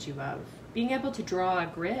remind you of? Being able to draw a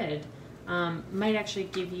grid might actually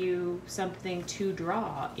give you something to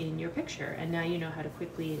draw in your picture, and now you know how to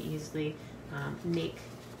quickly and easily make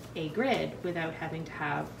a grid without having to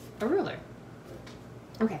have a ruler.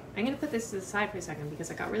 Okay, I'm gonna put this to the side for a second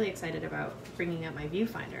because I got really excited about bringing up my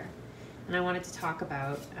viewfinder. And I wanted to talk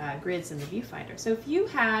about grids in the viewfinder. So if you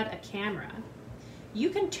had a camera, you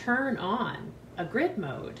can turn on a grid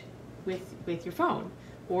mode with your phone.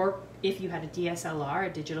 Or if you had a DSLR, a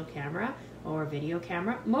digital camera, or a video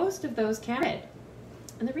camera, most of those can grid.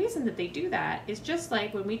 And the reason that they do that is just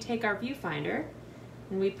like when we take our viewfinder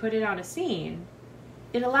and we put it on a scene,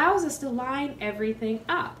 it allows us to line everything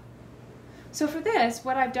up. So for this,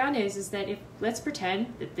 what I've done is that let's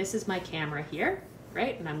pretend that this is my camera here,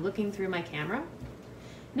 right? And I'm looking through my camera.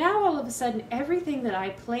 Now all of a sudden, everything that I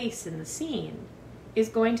place in the scene is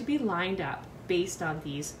going to be lined up based on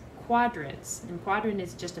these quadrants. And quadrant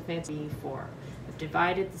is just a fancy for, I've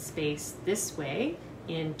divided the space this way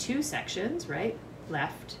in two sections, right?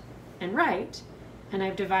 Left and right. And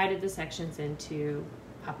I've divided the sections into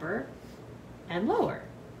upper and lower.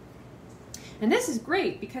 And this is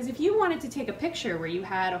great because if you wanted to take a picture where you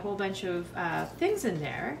had a whole bunch of things in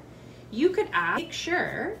there, you could make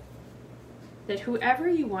sure that whoever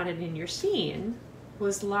you wanted in your scene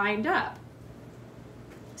was lined up,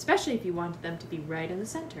 especially if you wanted them to be right in the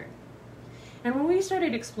center. And when we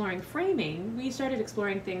started exploring framing, we started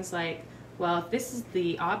exploring things like, well, if this is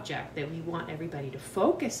the object that we want everybody to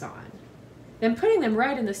focus on, then putting them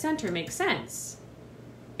right in the center makes sense.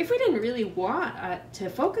 If we didn't really want to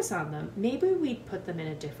focus on them, maybe we'd put them in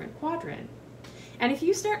a different quadrant. And if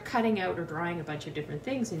you start cutting out or drawing a bunch of different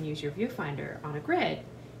things and use your viewfinder on a grid,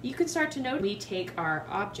 you can start to notice we take our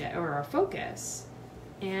object or our focus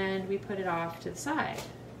and we put it off to the side.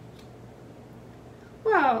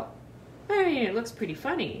 Well, I mean, it looks pretty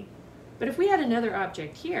funny, but if we had another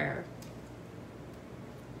object here,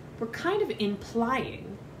 we're kind of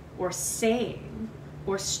implying or saying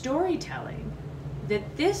or storytelling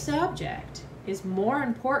that this object is more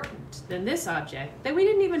important than this object that we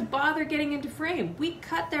didn't even bother getting into frame. We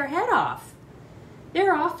cut their head off.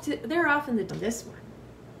 They're off in this one.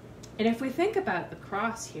 And if we think about the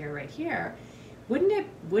cross here, right here,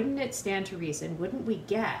 wouldn't it stand to reason, wouldn't we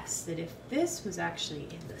guess that if this was actually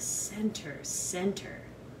in the center,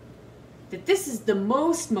 that this is the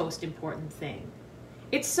most important thing?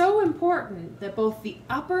 It's so important that both the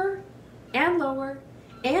upper and lower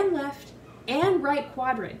and left and right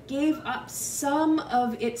quadrant gave up some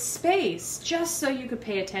of its space just so you could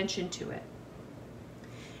pay attention to it.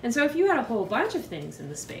 And so if you had a whole bunch of things in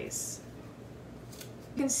the space,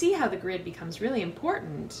 you can see how the grid becomes really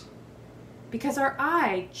important because our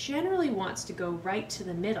eye generally wants to go right to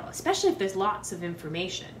the middle, especially if there's lots of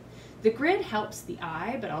information. The grid helps the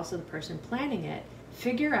eye, but also the person planning it,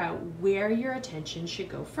 figure out where your attention should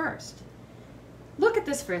go first. Look at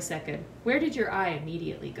this for a second. Where did your eye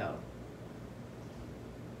immediately go?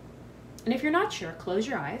 And if you're not sure, close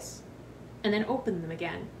your eyes and then open them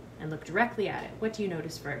again and look directly at it. What do you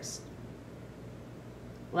notice first?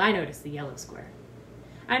 Well, I noticed the yellow square.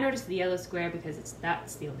 I noticed the yellow square because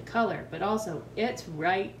that's the only color, but also it's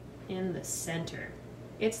right in the center.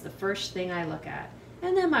 It's the first thing I look at.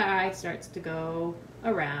 And then my eye starts to go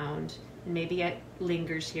around, and maybe it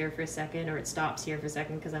lingers here for a second, or it stops here for a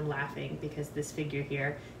second because I'm laughing because this figure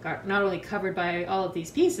here got not only covered by all of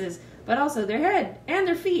these pieces, but also their head and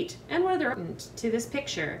their feet and one of their to this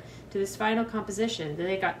picture, to this final composition.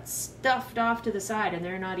 They got stuffed off to the side and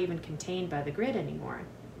they're not even contained by the grid anymore.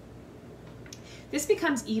 This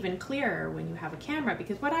becomes even clearer when you have a camera,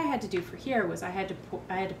 because what I had to do for here was I had to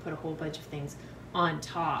put a whole bunch of things on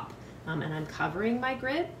top, and I'm covering my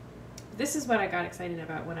grid. This is what I got excited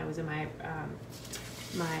about when I was in my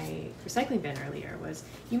my recycling bin earlier. Was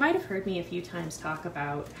you might have heard me a few times talk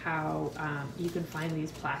about how you can find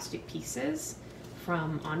these plastic pieces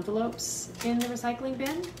from envelopes in the recycling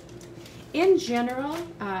bin. In general,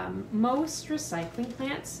 most recycling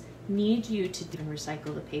plants need you to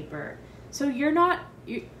recycle the paper. So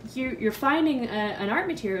you're finding an art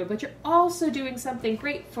material, but you're also doing something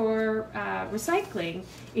great for recycling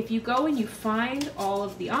if you go and you find all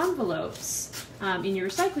of the envelopes in your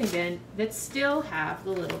recycling bin that still have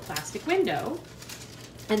the little plastic window,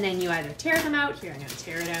 and then you either tear them out. Here, I'm going to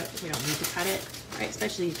tear it out. We don't need to cut it, right?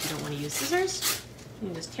 Especially if you don't want to use scissors. You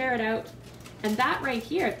can just tear it out. And that right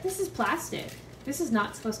here, this is plastic. This is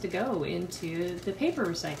not supposed to go into the paper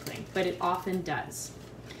recycling, but it often does.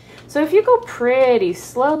 So if you go pretty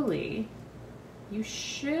slowly, you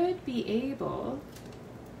should be able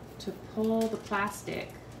to pull the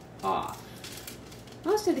plastic off.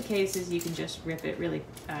 Most of the cases you can just rip it really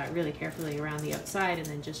carefully around the outside and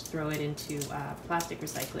then just throw it into plastic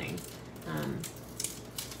recycling.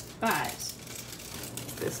 But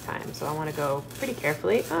this time, so I want to go pretty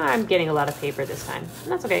carefully. I'm getting a lot of paper this time,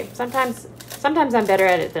 and that's okay. Sometimes I'm better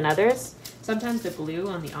at it than others. Sometimes the glue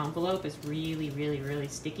on the envelope is really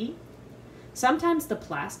sticky. Sometimes the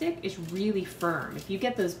plastic is really firm. If you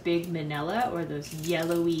get those big manila or those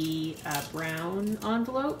yellowy brown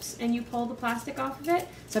envelopes and you pull the plastic off of it,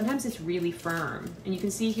 sometimes it's really firm. And you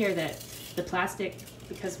can see here that the plastic,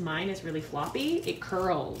 because mine is really floppy, it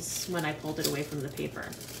curls when I pulled it away from the paper.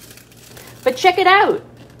 But check it out.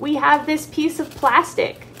 We have this piece of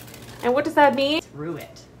plastic. And what does that mean? Through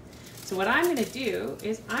it. So what I'm gonna do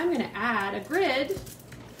is I'm gonna add a grid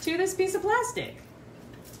to this piece of plastic.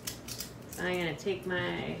 So I'm gonna take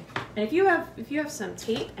my, and if you have some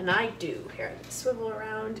tape, and I do, here, I can swivel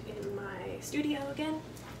around in my studio again.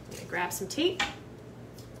 I'm gonna grab some tape.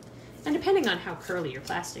 And depending on how curly your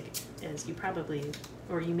plastic is, you probably,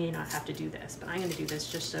 or you may not have to do this, but I'm going to do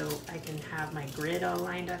this just so I can have my grid all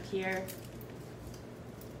lined up here.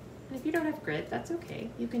 And if you don't have grid, that's okay.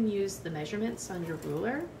 You can use the measurements on your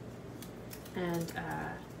ruler and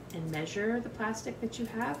measure the plastic that you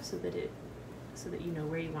have so that you know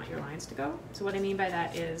where you want your lines to go. So what I mean by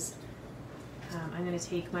that is I'm going to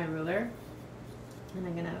take my ruler and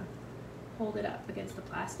I'm going to hold it up against the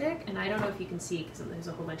plastic, and I don't know if you can see because there's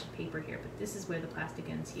a whole bunch of paper here, but this is where the plastic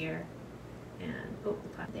ends here, and oh,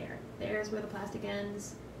 there's where the plastic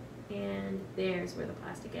ends, and there's where the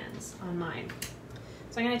plastic ends on mine.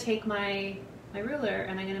 So I'm going to take my ruler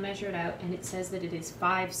and I'm going to measure it out, and it says that it is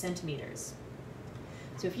 5 centimeters.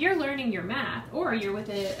 So if you're learning your math, or you're with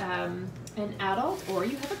an adult, or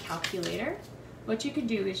you have a calculator, what you can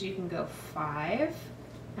do is you can go 5,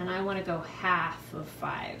 and I want to go half of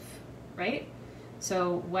 5. Right?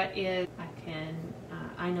 So what is,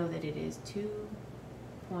 I know that it is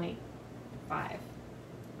 2.5,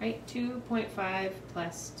 right? 2.5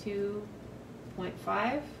 plus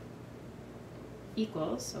 2.5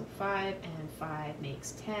 equals, so 5 and 5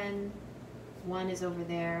 makes 10, 1 is over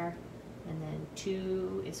there, and then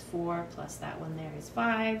 2 is 4 plus that one there is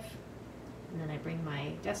 5, and then I bring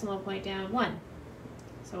my decimal point down, 1.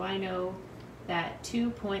 So I know that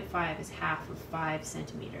 2.5 is half of 5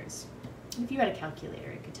 centimeters. If you had a calculator,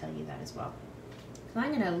 it could tell you that as well. So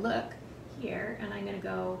I'm going to look here, and I'm going to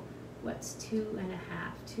go, what's 2.5?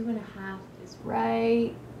 2.5 is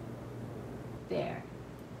right there.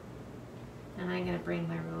 And I'm going to bring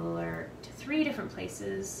my ruler to 3 different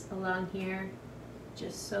places along here,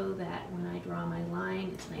 just so that when I draw my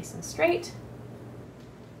line, it's nice and straight.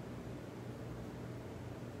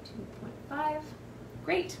 2.5,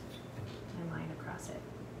 great. My line across it.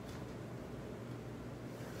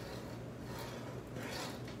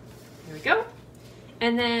 There we go.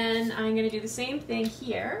 And then I'm going to do the same thing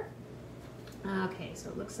here. Okay, so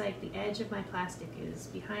it looks like the edge of my plastic is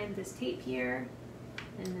behind this tape here,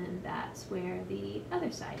 and then that's where the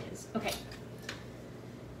other side is. Okay,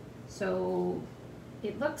 so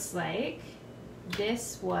it looks like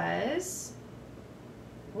this was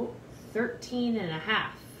 13 and a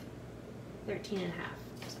half. 13 and a half.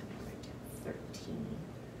 So I'm going to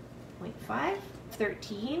write 13.5.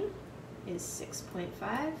 13 is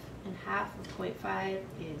 6.5, and half of 0.5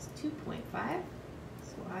 is 2.5.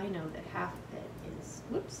 So I know that half of it is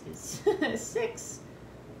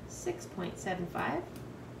 6.75.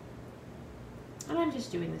 And I'm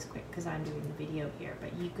just doing this quick because I'm doing the video here,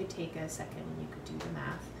 but you could take a second and you could do the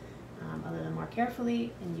math a little more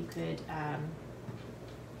carefully, and you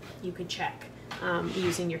could check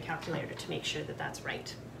using your calculator to make sure that that's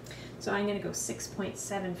right. So I'm going to go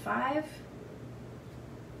 6.75.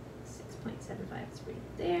 6.75 is right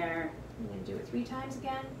there. I'm going to do it 3 times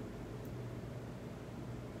again.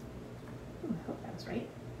 Ooh, I hope that was right.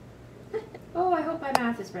 Oh, I hope my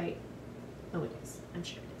math is right. Oh, it is. I'm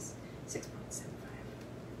sure it is. 6.75.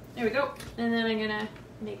 There we go. And then I'm going to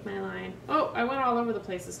make my line. Oh, I went all over the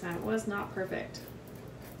place this time. It was not perfect.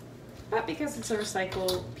 But because it's a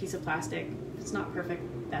recycled piece of plastic, if it's not perfect,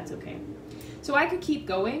 that's okay. So I could keep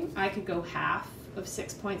going. I could go half of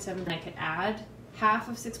 6.7. I could add half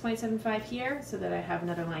of 6.75 here so that I have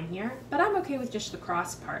another line here. But I'm okay with just the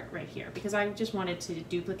cross part right here because I just wanted to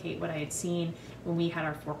duplicate what I had seen when we had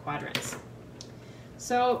our 4 quadrants.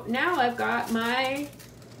 So now I've got my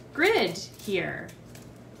grid here,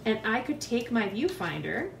 and I could take my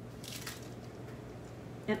viewfinder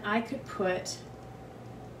and I could put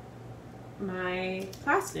my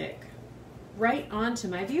plastic right onto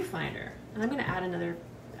my viewfinder. And I'm going to add another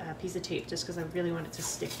piece of tape just because I really want it to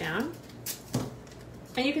stick down.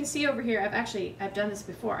 And you can see over here, I've done this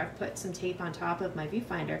before. I've put some tape on top of my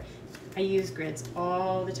viewfinder. I use grids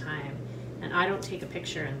all the time, and I don't take a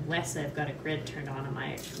picture unless I've got a grid turned on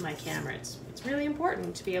my camera. It's really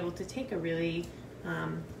important to be able to take a really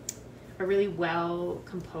well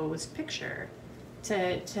composed picture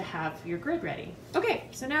to have your grid ready. Okay,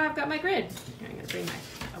 so now I've got my grid. Here, I'm going to bring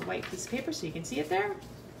a white piece of paper so you can see it there,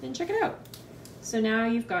 and check it out. So now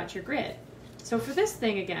you've got your grid. So for this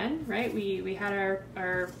thing again, right, we had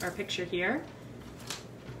our picture here.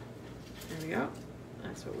 There we go.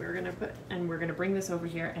 That's what we're gonna put, and we're gonna bring this over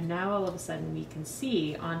here, and now all of a sudden we can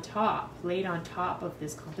see on top, laid on top of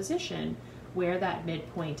this composition, where that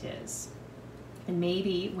midpoint is. And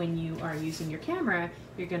maybe when you are using your camera,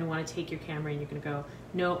 you're going to want to take your camera and you're going to go,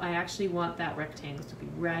 no, I actually want that rectangle to be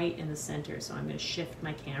right in the center, so I'm going to shift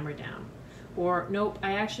my camera down. Or nope,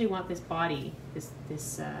 I actually want this body,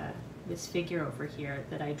 this figure over here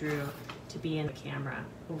that I drew to be in the camera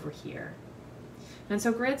over here. And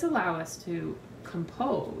so grids allow us to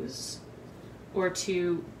compose or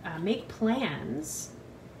to make plans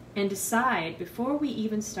and decide before we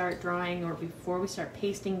even start drawing, or before we start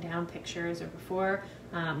pasting down pictures, or before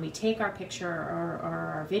we take our picture or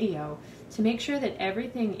our video, to make sure that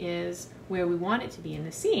everything is where we want it to be in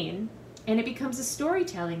the scene, and it becomes a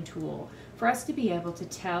storytelling tool for us to be able to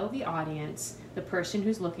tell the audience, the person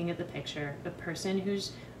who's looking at the picture, the person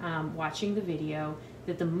who's watching the video,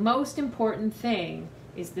 that the most important thing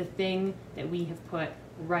is the thing that we have put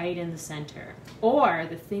right in the center, or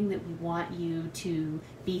the thing that we want you to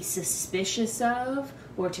be suspicious of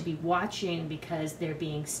or to be watching because they're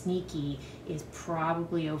being sneaky is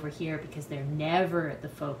probably over here because they're never at the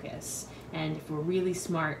focus. And if we're really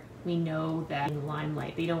smart, we know that in the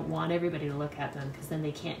limelight, they don't want everybody to look at them because then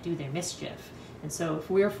they can't do their mischief. And so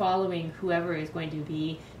if we're following whoever is going to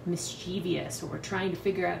be mischievous, or we're trying to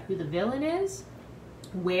figure out who the villain is,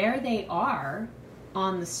 where they are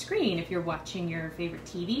on the screen, if you're watching your favorite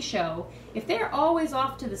TV show, if they're always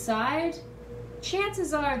off to the side,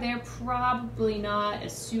 chances are they're probably not a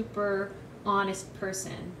super honest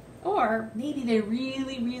person. Or maybe they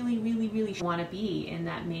really want to be in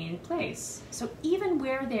that main place. So even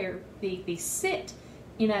where they sit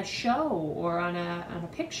in a show or on a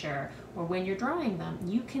picture, or when you're drawing them,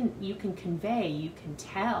 you can convey, you can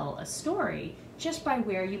tell a story just by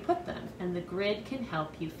where you put them. And the grid can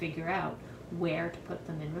help you figure out where to put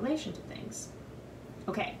them in relation to things.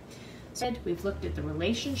 Okay, so we've looked at the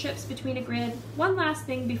relationships between a grid. One last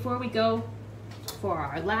thing before we go for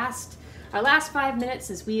our last 5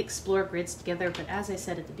 minutes as we explore grids together. But as I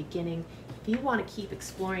said at the beginning, if you want to keep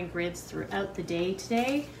exploring grids throughout the day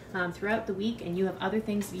today, throughout the week, and you have other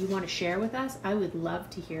things that you want to share with us, I would love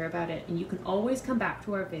to hear about it. And you can always come back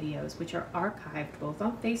to our videos, which are archived both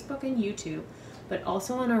on Facebook and YouTube, but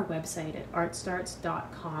also on our website at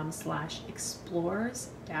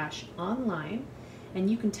artstarts.com/explores-online. And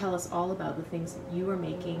you can tell us all about the things that you are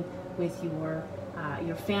making with your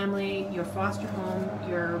family, your foster home,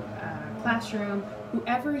 your classroom,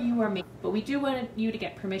 whoever you are making. But we do want you to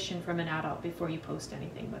get permission from an adult before you post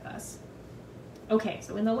anything with us. Okay,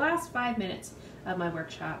 so in the last 5 minutes of my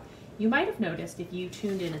workshop, you might have noticed, if you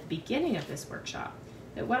tuned in at the beginning of this workshop,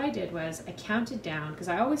 that what I did was I counted down, because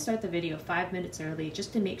I always start the video 5 minutes early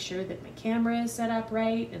just to make sure that my camera is set up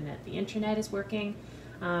right and that the internet is working.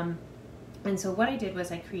 And so what I did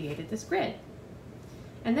was I created this grid.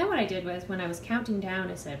 And then what I did was, when I was counting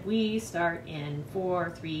down, I said, we start in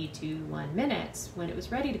 4, 3, 2, 1 minutes. When it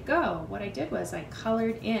was ready to go, what I did was I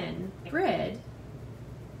colored in a grid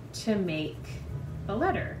to make a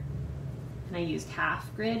letter. And I used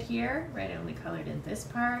half grid here, right? I only colored in this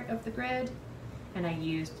part of the grid. And I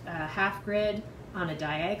used a half grid on a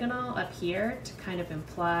diagonal up here to kind of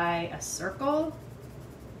imply a circle.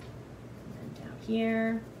 And then down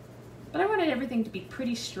here. But I wanted everything to be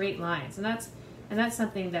pretty straight lines, and that's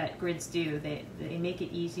something that grids do. They make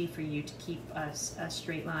it easy for you to keep a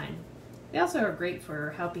straight line. They also are great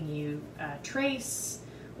for helping you trace,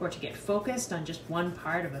 or to get focused on just one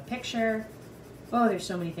part of a picture. Oh, there's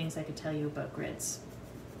so many things I could tell you about grids.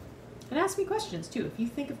 And ask me questions too. If you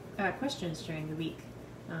think of questions during the week,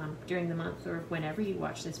 during the month, or whenever you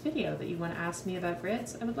watch this video that you want to ask me about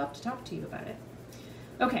grids, I would love to talk to you about it.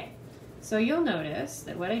 Okay. So you'll notice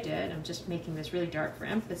that what I did, I'm just making this really dark for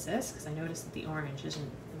emphasis because I noticed that the orange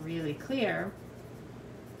isn't really clear.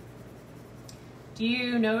 Do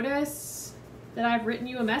you notice that I've written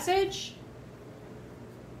you a message?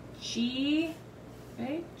 G,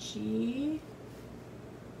 right? G,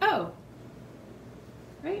 O,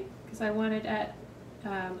 right? Because I wanted at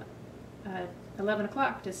 11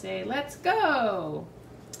 o'clock to say, let's go.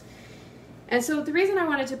 And so the reason I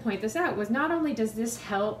wanted to point this out was, not only does this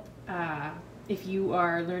help if you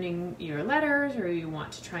are learning your letters, or you want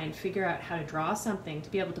to try and figure out how to draw something, to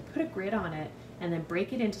be able to put a grid on it and then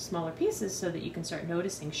break it into smaller pieces so that you can start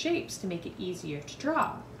noticing shapes to make it easier to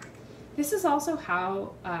draw. This is also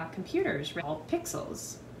how computers are called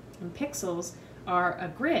pixels. And pixels are a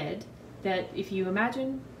grid that, if you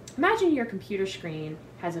imagine your computer screen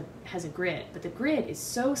has a grid, but the grid is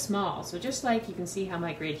so small. So just like you can see how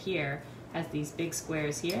my grid here has these big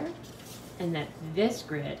squares here, and that this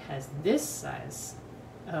grid has this size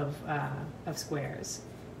of squares.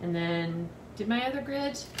 And then Did my other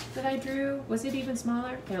grid that I drew, was it even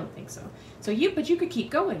smaller? I don't think so. So but you could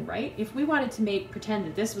keep going, right? If we wanted to pretend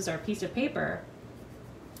that this was our piece of paper,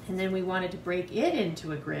 and then we wanted to break it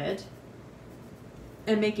into a grid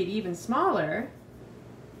and make it even smaller.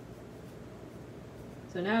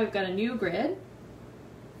 So now we've got a new grid.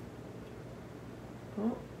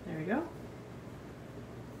 Oh, there we go.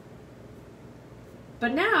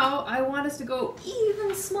 But now I want us to go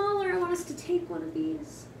even smaller. I want us to take one of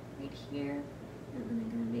these right here, and then I'm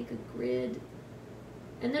gonna make a grid.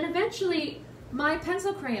 And then eventually my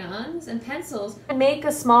pencil crayons and pencils make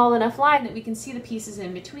a small enough line that we can see the pieces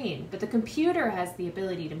in between. But the computer has the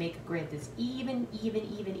ability to make a grid that's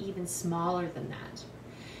even smaller than that.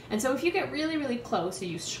 And so if you get really, really close or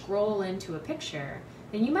you scroll into a picture,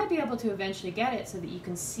 then you might be able to eventually get it so that you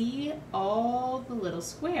can see all the little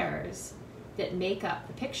squares that make up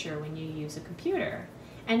the picture when you use a computer.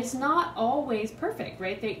 And it's not always perfect,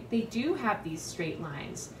 right? They do have these straight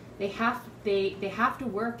lines. They have to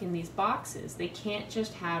work in these boxes. They can't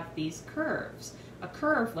just have these curves. A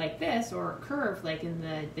curve like this, or a curve like in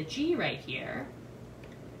the G right here.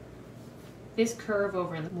 This curve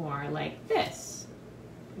over in the more like this.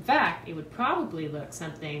 In fact, it would probably look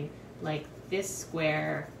something like this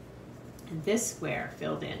square and this square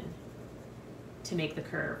filled in to make the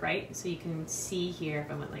curve, right? So you can see here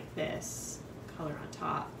if I went like this, color on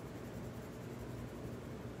top.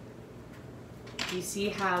 Do you see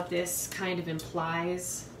how this kind of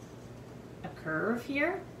implies a curve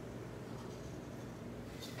here?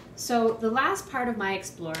 So the last part of my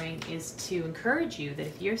exploring is to encourage you that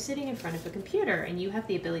if you're sitting in front of a computer and you have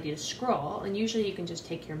the ability to scroll, and usually you can just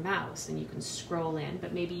take your mouse and you can scroll in,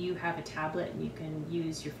 but maybe you have a tablet and you can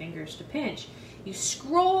use your fingers to pinch. You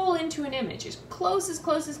scroll into an image as close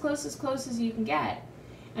as you can get,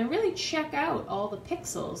 and really check out all the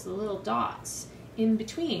pixels, the little dots in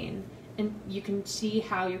between, and you can see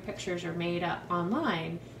how your pictures are made up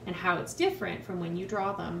online and how it's different from when you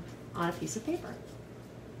draw them on a piece of paper.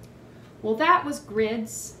 Well, that was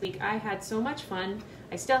GRIDS. I had so much fun.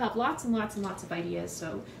 I still have lots and lots of ideas,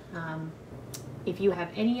 so if you have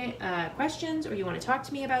any questions or you want to talk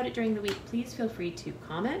to me about it during the week, please feel free to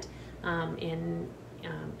comment on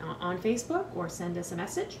Facebook or send us a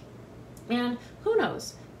message. And who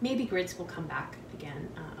knows, maybe GRIDS will come back again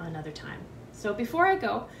another time. So before I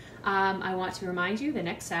go, I want to remind you that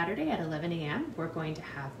next Saturday at 11 a.m. we're going to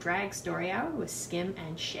have Drag Story Hour with Skim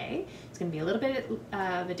and Shay. It's going to be a little bit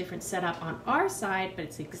of a different setup on our side, but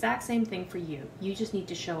it's the exact same thing for you. You just need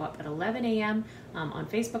to show up at 11 a.m. On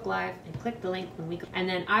Facebook Live and click the link when we go. And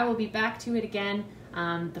then I will be back to it again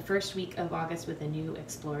the first week of August with a new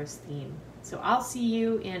Explores theme. So I'll see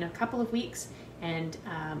you in a couple of weeks, and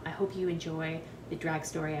I hope you enjoy the Drag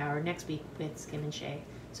Story Hour next week with Skim and Shay.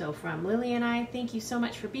 So from Lily and I, thank you so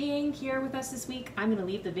much for being here with us this week. I'm going to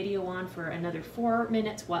leave the video on for another 4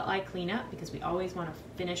 minutes while I clean up, because we always want to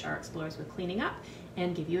finish our Explores with cleaning up,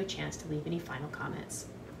 and give you a chance to leave any final comments.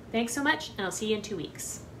 Thanks so much, and I'll see you in 2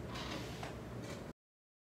 weeks.